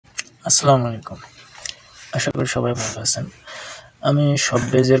আসসালামু আলাইকুম। আশা করি সবাই ভালো আছেন। আমি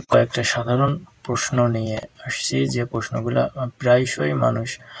শপবেজের কয়েকটা সাধারণ প্রশ্ন নিয়ে আসছি, যে প্রশ্নগুলা প্রায়শই মানুষ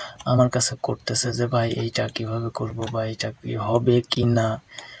আমার কাছে করতেছে যে ভাই এইটা কিভাবে করব বা এটা কি হবে কি না,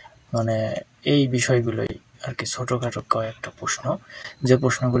 মানে এই বিষয়গুলোই আর কি, ছোটোখাটো কয়েকটা প্রশ্ন, যে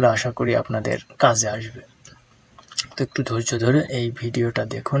প্রশ্নগুলো আশা করি আপনাদের কাজে আসবে। তো একটু ধৈর্য ধরে এই ভিডিওটা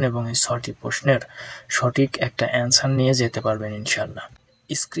দেখুন এবং এই 6টি প্রশ্নের সঠিক একটা অ্যান্সার নিয়ে যেতে পারবেন ইনশাল্লাহ।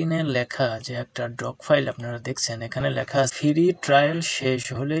 স্ক্রিনে লেখা যে একটা ডক ফাইল আপনারা দেখছেন, এখানে লেখা ফ্রি ট্রায়াল শেষ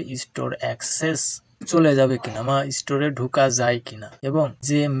হলে স্টোর অ্যাক্সেস চলে যাবে কিনা বা স্টোরে ঢোকা যায় কিনা, এবং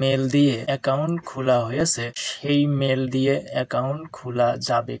যে মেল দিয়ে অ্যাকাউন্ট খোলা হয়েছে সেই মেল দিয়ে অ্যাকাউন্ট খোলা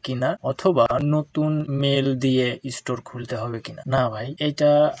যাবে কিনা, অথবা নতুন মেল দিয়ে স্টোর খুলতে হবে কিনা। না ভাই,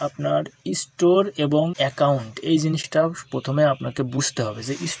 এটা আপনার স্টোর এবং অ্যাকাউন্ট, এই জিনিসটা প্রথমে আপনাকে বুঝতে হবে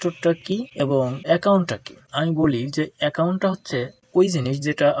যে স্টোরটা কি এবং অ্যাকাউন্টটা কি। আমি বলি যে অ্যাকাউন্টটা হচ্ছে ওই জিনিস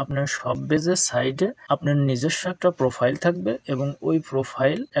যেটা আপনার শপবেজের সাইডে আপনার নিজস্ব একটা প্রোফাইল থাকবে, এবং ওই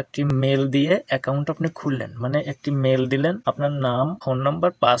প্রোফাইল একটি মেল দিয়ে অ্যাকাউন্ট আপনি খুললেন, মানে একটি মেল দিলেন, আপনার নাম, ফোন নাম্বার,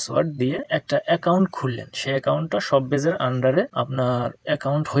 পাসওয়ার্ড দিয়ে একটা অ্যাকাউন্ট খুললেন। সেই অ্যাকাউন্টটা শপবেজের আন্ডারে আপনার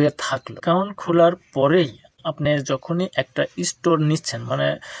অ্যাকাউন্ট হয়ে থাকলো। অ্যাকাউন্ট খোলার পরেই আপনি যখনই একটা স্টোর নিচ্ছেন, মানে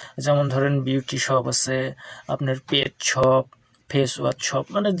যেমন ধরেন বিউটি শপ আছে, আপনার পেট শপ, ফেস ওয়াশ শপ,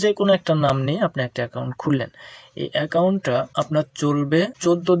 মানে যে কোনো একটা নাম নিয়ে আপনি একটা অ্যাকাউন্ট খুললেন। এই অ্যাকাউন্টটা আপনার চলবে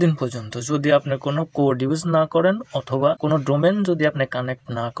 14 দিন পর্যন্ত, যদি আপনি কোনো কোড ইউজ না করেন অথবা কোনো ডোমেন যদি আপনি কানেক্ট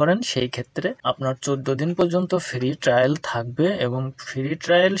না করেন, সেই ক্ষেত্রে আপনার 14 দিন পর্যন্ত ফ্রি ট্রায়াল থাকবে, এবং ফ্রি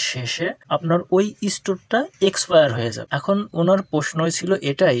ট্রায়াল শেষে আপনার ওই স্টোরটা এক্সপায়ার হয়ে যাবে। এখন ওনার প্রশ্ন ছিল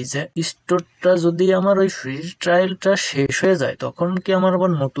এটাই যে স্টোরটা যদি আমার ওই ফ্রি ট্রায়ালটা শেষ হয়ে যায়, তখন কি আমার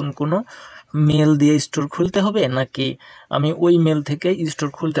আবার নতুন কোনো মেল দিয়ে স্টোর খুলতে হবে, নাকি আমি ওই মেল থেকে স্টোর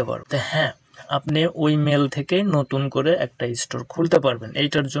খুলতে পারবো? হ্যাঁ, আপনি ওই মেল থেকে নতুন করে একটা স্টোর খুলতে পারবেন।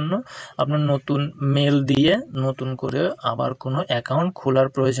 এইটার জন্য আপনার নতুন মেল দিয়ে নতুন করে আবার কোনো অ্যাকাউন্ট খোলার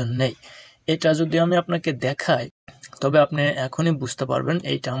প্রয়োজন নেই। এটা যদি আমি আপনাকে দেখাই, তবে আপনি এখনই বুঝতে পারবেন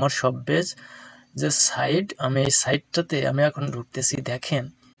এইটা আমার শপবেজ যে সাইট। আমি এই সাইটটাতে আমি এখন ঢুকতেছি, দেখেন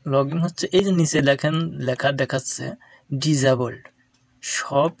লগ ইন হচ্ছে, এই যে নিচে লেখা দেখাচ্ছে ডিসেবলড,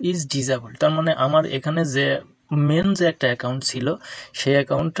 শপ ইজ ডিসেবল। তার মানে আমার এখানে যে মেন যে একটা অ্যাকাউন্ট ছিল, সেই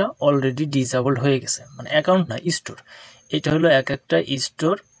অ্যাকাউন্টটা অলরেডি ডিসেবল হয়ে গেছে, মানে অ্যাকাউন্ট না, স্টোর। এটা হলো এক একটা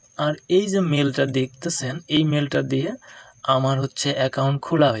স্টোর। আর এই যে মেলটা দেখতেছেন, এই মেলটা দিয়ে আমার হচ্ছে অ্যাকাউন্ট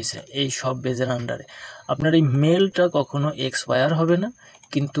খোলা হয়েছে এই শপবেজের আন্ডারে। আপনার এই মেলটা কখনো এক্সপায়ার হবে না,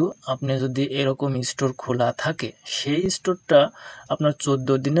 কিন্তু আপনি যদি এরকম স্টোর খোলা থাকে, সেই স্টোরটা আপনার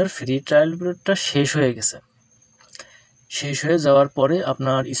 14 দিনের ফ্রি ট্রায়াল পিরিয়ডটা শেষ হয়ে গেছে। শেষ হয়ে যাওয়ার পরে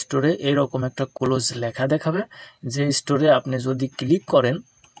আপনার স্টোরে এরকম একটা ক্লোজ লেখা দেখাবে, যে স্টোরে আপনি যদি ক্লিক করেন,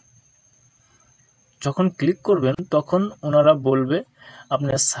 যখন ক্লিক করবেন তখন ওনারা বলবে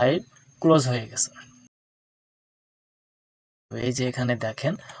আপনার সাইট ক্লোজ হয়ে গেছে। এই যে এখানে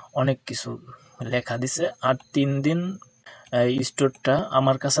দেখেন অনেক কিছু লেখা দিছে। আর 3 দিন স্টোরটা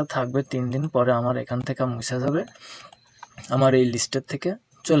আমার কাছে থাকবে, 3 দিন পরে আমার এখান থেকে মুছে যাবে, আমার এই লিস্টের থেকে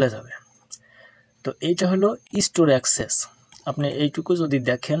চলে যাবে। তো এইটা হলো স্টোর অ্যাক্সেস। আপনি এইটুকু যদি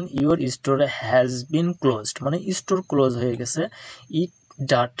দেখেন, your store has been closed, মানে স্টোর ক্লোজ হয়ে গেছে। ইট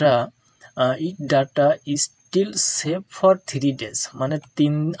data still save for 3 days, মানে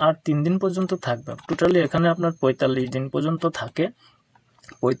 3 দিন পর্যন্ত থাকবে। টোটালি এখানে আপনার 45 দিন পর্যন্ত থাকে।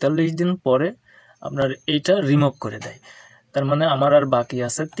 45 দিন পরে আপনার এইটা রিমুভ করে দেয়। তার মানে আমার আর বাকি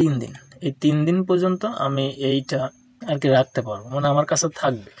আছে 3 দিন। এই 3 দিন পর্যন্ত আমি এইটা আর কি রাখতে পারবো, মানে আমার কাছে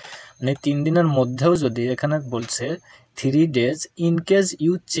থাকবে। মানে 3 দিনের মধ্যেও যদি, এখানে বলছে 3 days in case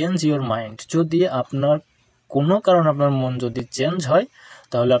you change your mind, যদি আপনার কোনো কারণ আপনার মন যদি চেঞ্জ হয়,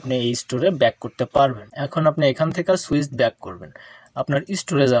 তাহলে আপনি এই স্টোরে ব্যাক করতে পারবেন। এখন আপনি এখান থেকে সুইচ ব্যাক করবেন, আপনার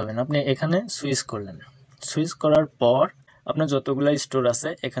স্টোরে যাবেন, আপনি এখানে সুইচ করলেন। সুইচ করার পর আপনার যতগুলো স্টোর আছে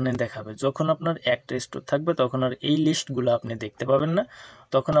এখানে দেখাবে। যখন আপনার একটা স্টোর থাকবে, তখন আর এই লিস্টগুলো আপনি দেখতে পাবেন না।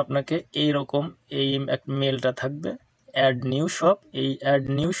 তখন আপনাকে এইরকম এই মেলটা থাকবে, অ্যাড নিউ শপ। এই অ্যাড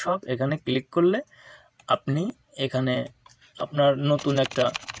নিউ শপ এখানে ক্লিক করলে আপনি এখানে আপনার নতুন একটা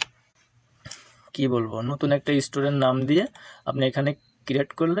নতুন একটা স্টোরের নাম দিয়ে আপনি এখানে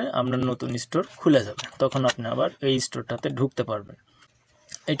ক্রিয়েট করলে আপনার নতুন স্টোর খুলে যাবে। তখন আপনি আবার এই স্টোরটাতে ঢুকতে পারবেন।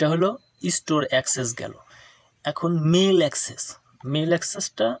 এটা হলো স্টোর অ্যাক্সেস গেল। এখন মেল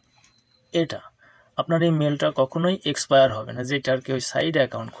অ্যাক্সেসটা এটা, আপনার এই মেলটা কখনোই এক্সপায়ার হবে না, যেটা আর কি ওই সাইড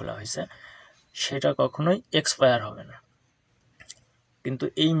অ্যাকাউন্ট খোলা হয়েছে সেটা কখনোই এক্সপায়ার হবে না। কিন্তু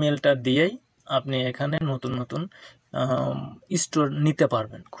এই মেলটা দিয়েই আপনি এখানে নতুন নতুন স্টোর নিতে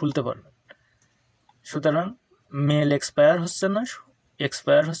পারবেন, খুলতে পারবেন। সুতরাং মেল এক্সপায়ার হচ্ছে না,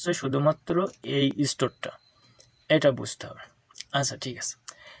 এক্সপায়ার হচ্ছে শুধুমাত্র এই স্টোরটা, এটা বুঝতে হবে। আচ্ছা, ঠিক আছে।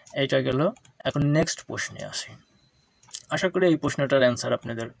 এইটা গেল। এখন নেক্সট প্রশ্নে আসি। আশা করি এই প্রশ্নটার অ্যান্সার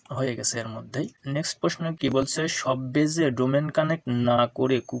আপনাদের হয়ে গেছে এর মধ্যেই। নেক্সট প্রশ্ন কি বলছে, শপবেজে ডোমেন কানেক্ট না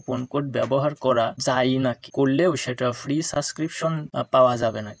করে কুপন কোড ব্যবহার করা যায় নাকি, করলেও সেটা ফ্রি সাবস্ক্রিপশন পাওয়া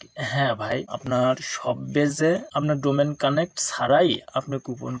যাবে নাকি? হ্যাঁ ভাই, আপনার শপবেজে আপনার ডোমেন কানেক্ট ছাড়াই আপনি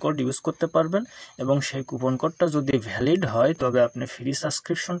কুপন কোড ইউজ করতে পারবেন, এবং সেই কুপন কোডটা যদি ভ্যালিড হয় তবে আপনি ফ্রি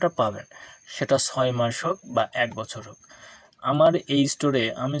সাবস্ক্রিপশনটা পাবেন, সেটা 6 মাস হোক বা 1 বছর হোক। আমার এই স্টোরে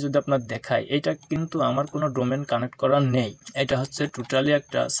আমি যদি আপনার দেখাই, এটা কিন্তু আমার কোনো ডোমেন কানেক্ট করা নেই, এটা হচ্ছে টোটালি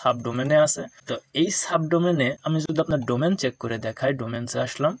একটা সাব ডোমেনে আছে। তো এই সাব ডোমেনে আমি যদি আপনার ডোমেন চেক করে দেখাই, ডোমেনসে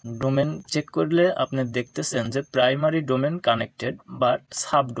আসলাম, ডোমেন চেক করলে আপনি দেখতেছেন যে primary domain connected but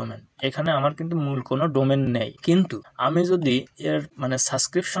sub domain, এখানে আমার কিন্তু মূল কোনো ডোমেন নেই। কিন্তু আমি যদি এর মানে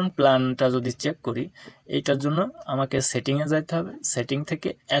সাবস্ক্রিপশন প্ল্যানটা যদি চেক করি, এইটার জন্য আমাকে সেটিংয়ে যাইতে হবে, সেটিং থেকে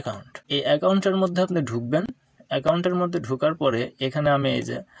অ্যাকাউন্ট, এই অ্যাকাউন্টের মধ্যে আপনি ঢুকবেন। অ্যাকাউন্টের মধ্যে ঢোকার পরে এখানে আমি এই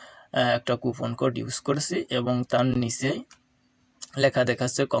যে একটা কুপন কোড ইউজ করেছি, এবং তার নিচেই লেখা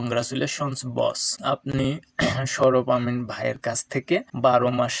দেখাচ্ছে কংগ্রাচুলেশনস বস, আপনি সৌরভ আমিন ভাইয়ের কাছ থেকে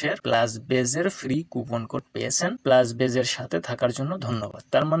 12 মাসের প্লাস বেজের ফ্রি কুপন কোড পেয়েছেন, প্লাস বেজের সাথে থাকার জন্য ধন্যবাদ।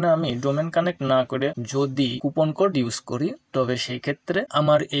 তার মানে আমি ডোমেন কানেক্ট না করে যদি কুপন কোড ইউজ করি, তবে সেই ক্ষেত্রে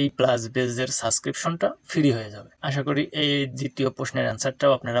আমার এই প্লাস বেজের সাবস্ক্রিপশনটা ফ্রি হয়ে যাবে। আশা করি এই দ্বিতীয় প্রশ্নের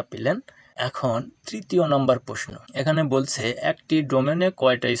অ্যান্সারটাও আপনারা পেলেন। এখন তৃতীয় নাম্বার প্রশ্ন, এখানে বলছে একটি ডোমেনে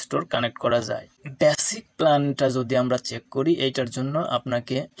কয়টা স্টোর কানেক্ট করা যায়। বেসিক প্ল্যানটা যদি আমরা চেক করি, এইটার জন্য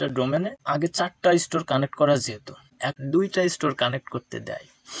আপনাকে একটা ডোমেনে আগে 4টা স্টোর কানেক্ট করা যেত, 2টা স্টোর কানেক্ট করতে দেয়।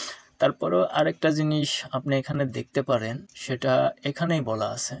 তারপরও আরেকটা জিনিস আপনি এখানে দেখতে পারেন, সেটা এখানেই বলা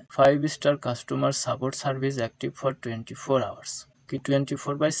আছে 5 star customer support service active for 24 hours, কি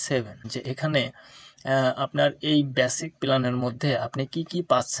 24/7, যে এখানে আপনার এই বেসিক প্ল্যানের মধ্যে আপনি কি কি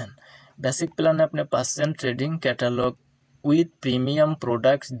পাচ্ছেন। বেসিক প্ল্যানে আপনি পাচ্ছেন trading catalogue with premium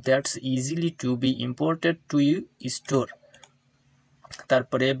products that's easily two B imported to you store.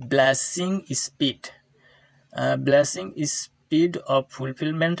 তারপরে blessing speed of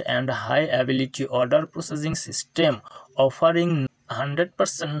fulfilment and high ability order processing system offering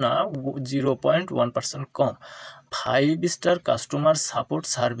 100% না 0.1% কম। 5 স্টার কাস্টমার সাপোর্ট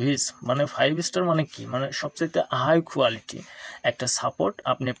সার্ভিস, মানে 5 স্টার মানে কি, মানে সবচেয়ে হাই কোয়ালিটি একটা support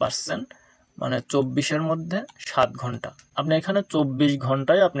আপনি পাচ্ছেন, মানে 24-এর মধ্যে 7 ঘন্টা। আপনি এখানে 24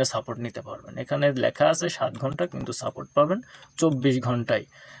 ঘন্টায় আপনি সাপোর্ট নিতে পারবেন, এখানে লেখা আছে 7 ঘন্টা কিন্তু সাপোর্ট পাবেন 24 ঘন্টায়।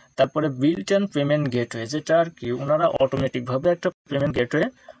 তারপরে বিল্ট অ্যান্ড পেমেন্ট গেটওয়ে, যেটা আর কি ওনারা অটোমেটিকভাবে একটা পেমেন্ট গেটওয়ে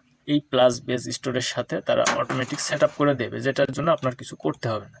এই প্লাস বেস স্টোরের সাথে তারা অটোমেটিক সেট আপ করে দেবে, যেটার জন্য আপনার কিছু করতে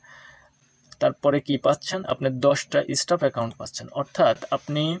হবে না। তারপরে কি পাচ্ছেন, আপনি 10টা স্টাফ অ্যাকাউন্ট পাচ্ছেন, অর্থাৎ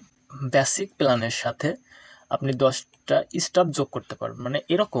আপনি বেসিক প্ল্যানের সাথে আপনি 10টা স্টাফ যোগ করতে পারবেন। মানে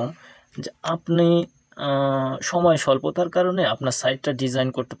এরকম যে আপনি সময় স্বল্পতার কারণে আপনার সাইটটা ডিজাইন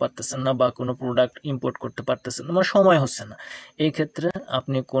করতে পারতেছেন না, বা কোনো প্রোডাক্ট ইম্পোর্ট করতে পারতেছেন না, মানে সময় হচ্ছে না, এই ক্ষেত্রে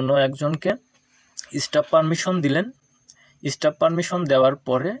আপনি কোনো একজনকে স্টাফ পারমিশন দিলেন। স্টাফ পারমিশন দেওয়ার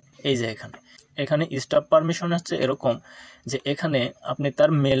পরে এই যে এখানে স্টাফ পারমিশন হচ্ছে এরকম যে এখানে আপনি তার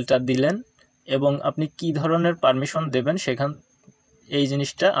মেলটা দিলেন, এবং আপনি কি ধরনের পারমিশন দেবেন সেখান এই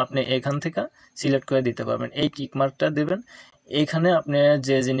জিনিসটা আপনি এখান থেকে সিলেক্ট করে দিতে পারবেন। এই টিক মার্কটা দেবেন, এখানে আপনি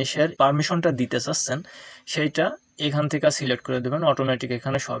যে জিনিসের পারমিশনটা দিতে চাচ্ছেন সেইটা এখান থেকে সিলেক্ট করে দেবেন, অটোমেটিক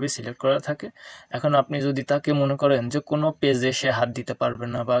এখানে সবই সিলেক্ট করা থাকে। এখন আপনি যদি তাকে মনে করেন যে কোনো পেজে সে হাত দিতে পারবে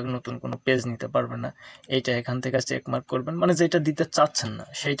না বা নতুন কোনো পেজ নিতে পারবে না, এইটা এখান থেকে চেকমার্ক করবেন, মানে যেটা দিতে চাচ্ছেন না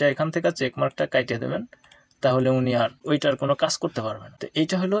সেইটা এখান থেকে চেকমার্কটা কাটিয়ে দেবেন, তাহলে উনি আর ওইটার কোনো কাজ করতে পারবেন। তো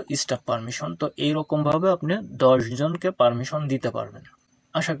এইটা হলো স্টাফ পারমিশন। তো এইরকমভাবে আপনি 10 জনকে পারমিশন দিতে পারবেন।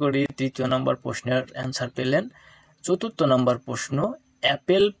 আশা করি তৃতীয় নম্বর প্রশ্নের অ্যান্সার পেলেন। চতুর্থ নম্বর প্রশ্ন,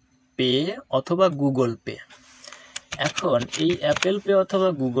 অ্যাপেল পে অথবা গুগল পে। এখন এই অ্যাপেল পে অথবা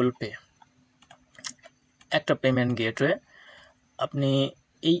গুগল পে একটা পেমেন্ট গেটওয়ে। আপনি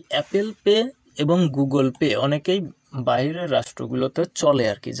এই অ্যাপেল পে এবং গুগল পে অনেকেই বাইরের রাষ্ট্রগুলোতে চলে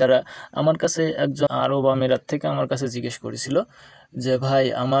আর কি। যারা আমার কাছে একজন আরব আমিরাত থেকে আমার কাছে জিজ্ঞেস করেছিল যে ভাই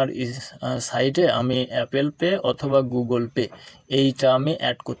আমার সাইটে আমি অ্যাপেল পে অথবা গুগল পে এইটা আমি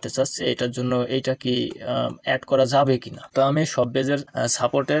অ্যাড করতে চাচ্ছি, এটার জন্য এইটা কি অ্যাড করা যাবে কিনা। তো আমি শপবেজের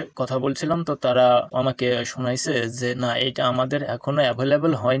সাপোর্টের কথা বলছিলাম, তো তারা আমাকে শোনাইছে যে না, এইটা আমাদের এখনো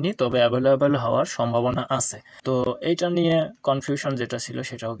অ্যাভেলেবেল হয়নি, তবে অ্যাভেলেবেল হওয়ার সম্ভাবনা আছে। তো এইটা নিয়ে কনফিউশন যেটা ছিল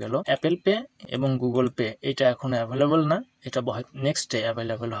সেটাও গেল। অ্যাপেল পে এবং গুগল পে এটা এখনো অ্যাভেলেবেল না, এটা নেক্সট ডে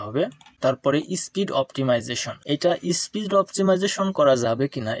অ্যাভেলেবেল হবে। তারপরে স্পিড অপটিমাইজেশন, এটা স্পিড অপটিমাইজেশন করা যাবে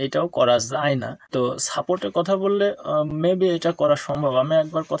কিনা, এটাও করা যায় না। তো সাপোর্টের কথা বললে মেবি এটা করা সম্ভব। আমি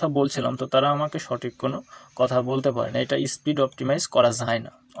একবার কথা বলছিলাম, তো তারা আমাকে সঠিক কোনো কথা বলতে পারে না, এটা স্পিড অপটিমাইজ করা যায়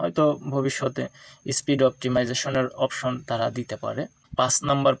না। হয়তো ভবিষ্যতে স্পিড অপটিমাইজেশনের অপশন তারা দিতে পারে। 5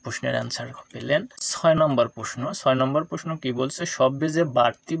 নাম্বার প্রশ্নের অ্যান্সার পেলেন। 6 নম্বর প্রশ্ন কি বলছে, শপবেজে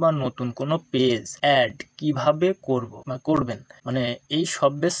বাড়তি বা নতুন কোনো পেজ অ্যাড কিভাবে করবেন। মানে এই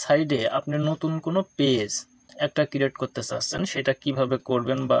শপবেজ সাইডে আপনি নতুন কোনো পেজ একটা ক্রিয়েট করতে চাচ্ছেন, সেটা কিভাবে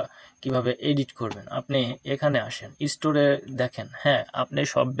করবেন বা কিভাবে এডিট করবেন। আপনি এখানে আসেন, স্টোরে দেখেন, হ্যাঁ আপনি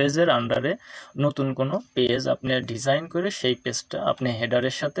শপবেজের আন্ডারে নতুন কোনো পেজ আপনি ডিজাইন করে সেই পেজটা আপনি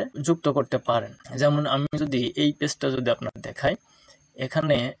হেডারের সাথে যুক্ত করতে পারেন। যেমন আমি যদি এই পেজটা যদি আপনার দেখাই,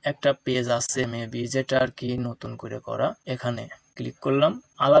 এখানে একটা পেজ আছে মেবি, যেটা আর কি নতুন করে করা। এখানে ক্লিক করলাম,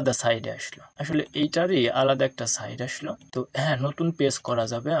 আলাদা সাইডে আসলো, আসলে এইটারই আলাদা একটা সাইড আসলো। তো হ্যাঁ, নতুন পেজ করা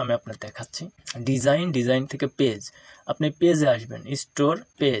যাবে, আমি আপনার দেখাচ্ছি। ডিজাইন থেকে পেজ, আপনি পেজে আসবেন, স্টোর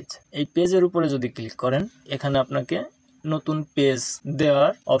পেজ, এই পেজের উপরে যদি ক্লিক করেন, এখানে আপনাকে নতুন পেজ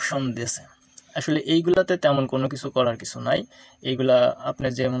দেওয়ার অপশন দিয়েছে। আসলে এইগুলাতে তেমন কোনো কিছু করার কিছু নাই, এইগুলা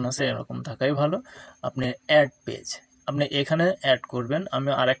আপনার যেমন আছে এরকম থাকাই ভালো। আপনি অ্যাড পেজ, আপনি এখানে অ্যাড করবেন। আমি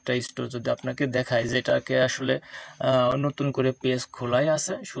আরেকটা স্টোর যদি আপনাকে দেখাই, যেটাকে আসলে নতুন করে পেজ খোলাই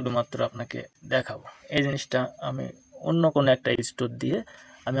আছে, শুধুমাত্র আপনাকে দেখাবো। এই জিনিসটা আমি অন্য কোনো একটা স্টোর দিয়ে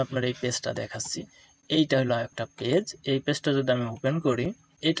আমি আপনার এই পেজটা দেখাচ্ছি। এইটা হলো একটা পেজ। এই পেজটা যদি আমি ওপেন করি,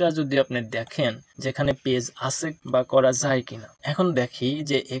 এটা যদি আপনি দেখেন যেখানে পেজ আছে বা করা যায় কিনা। এখন দেখি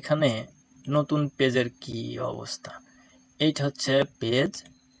যে এখানে নতুন পেজের কি অবস্থা। এইটা হচ্ছে পেজ,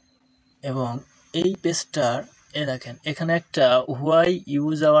 এবং এই পেজটার দেখেন এখানে একটা হোয়াই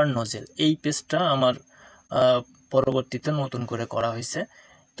ইউজ আওয়ার নজেল, এই পেজটা আমার পরবর্তীতে নতুন করে করা হয়েছে।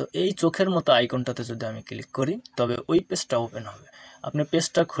 তো এই চোখের মতো আইকনটাতে যদি আমি ক্লিক করি, তবে ওই পেজটা ওপেন হবে। আপনি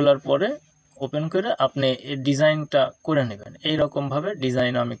পেজটা খোলার পরে ওপেন করে আপনি এই ডিজাইনটা করে নেবেন। এইরকমভাবে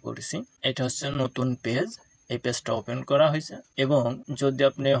ডিজাইন আমি করেছি। এটা হচ্ছে নতুন পেজ, এই পেজটা ওপেন করা হয়েছে। এবং যদি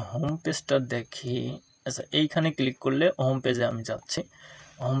আপনি হোম পেজটা দেখি, আচ্ছা এইখানে ক্লিক করলে হোম পেজে আমি যাচ্ছি।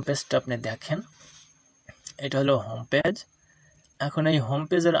 হোম পেজটা আপনি দেখেন, এটা হলো হোম পেজ। এখন এই হোম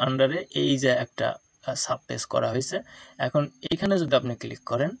পেজের আন্ডারে এই যে একটা সাব পেজ করা হয়েছে, এখন এইখানে যদি আপনি ক্লিক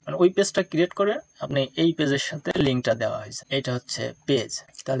করেন, মানে ওই পেজটা ক্রিয়েট করে আপনি এই পেজের সাথে লিঙ্কটা দেওয়া হয়েছে। এটা হচ্ছে পেজ,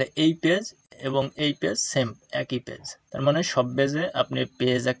 তাহলে এই পেজ এবং এই পেজ সেম, একই পেজ। তার মানে সব পেজে আপনি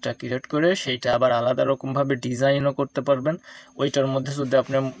পেজ একটা ক্রিয়েট করে সেইটা আবার আলাদা রকমভাবে ডিজাইনও করতে পারবেন। ওইটার মধ্যে যদি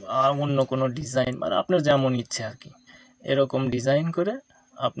আপনি অন্য কোনো ডিজাইন, মানে আপনার যেমন ইচ্ছে আর কি, এরকম ডিজাইন করে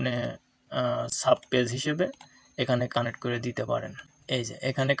আপনি সাব পেজ হিসেবে এখানে কানেক্ট করে দিতে পারেন। এই যে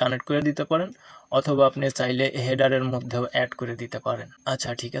এখানে কানেক্ট করে দিতে পারেন, অথবা আপনি চাইলে হেডারের মধ্যেও অ্যাড করে দিতে পারেন। আচ্ছা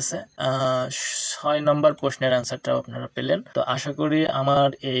ঠিক আছে, 6 নম্বর প্রশ্নের অ্যান্সারটা আপনারা পেলেন। তো আশা করি আমার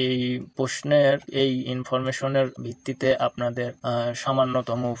এই প্রশ্নের এই ইনফরমেশনের ভিত্তিতে আপনাদের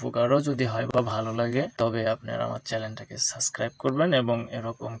সামান্যতম উপকারও যদি হয় বা ভালো লাগে, তবে আপনারা আমার চ্যানেলটাকে সাবস্ক্রাইব করবেন এবং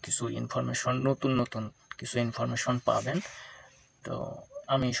এরকম কিছু ইনফরমেশন, নতুন কিছু ইনফরমেশন পাবেন। তো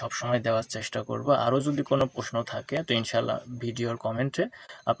আমি সবসময় দেওয়ার চেষ্টা করব। আরও যদি কোনো প্রশ্ন থাকে তো ইনশাল্লাহ ভিডিওর কমেন্টে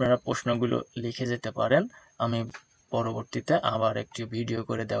আপনারা প্রশ্নগুলো লিখে যেতে পারেন। আমি পরবর্তীতে আবার একটি ভিডিও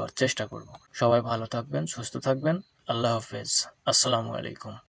করে দেওয়ার চেষ্টা করব। সবাই ভালো থাকবেন, সুস্থ থাকবেন। আল্লাহ হাফেজ, আসসালামু আলাইকুম।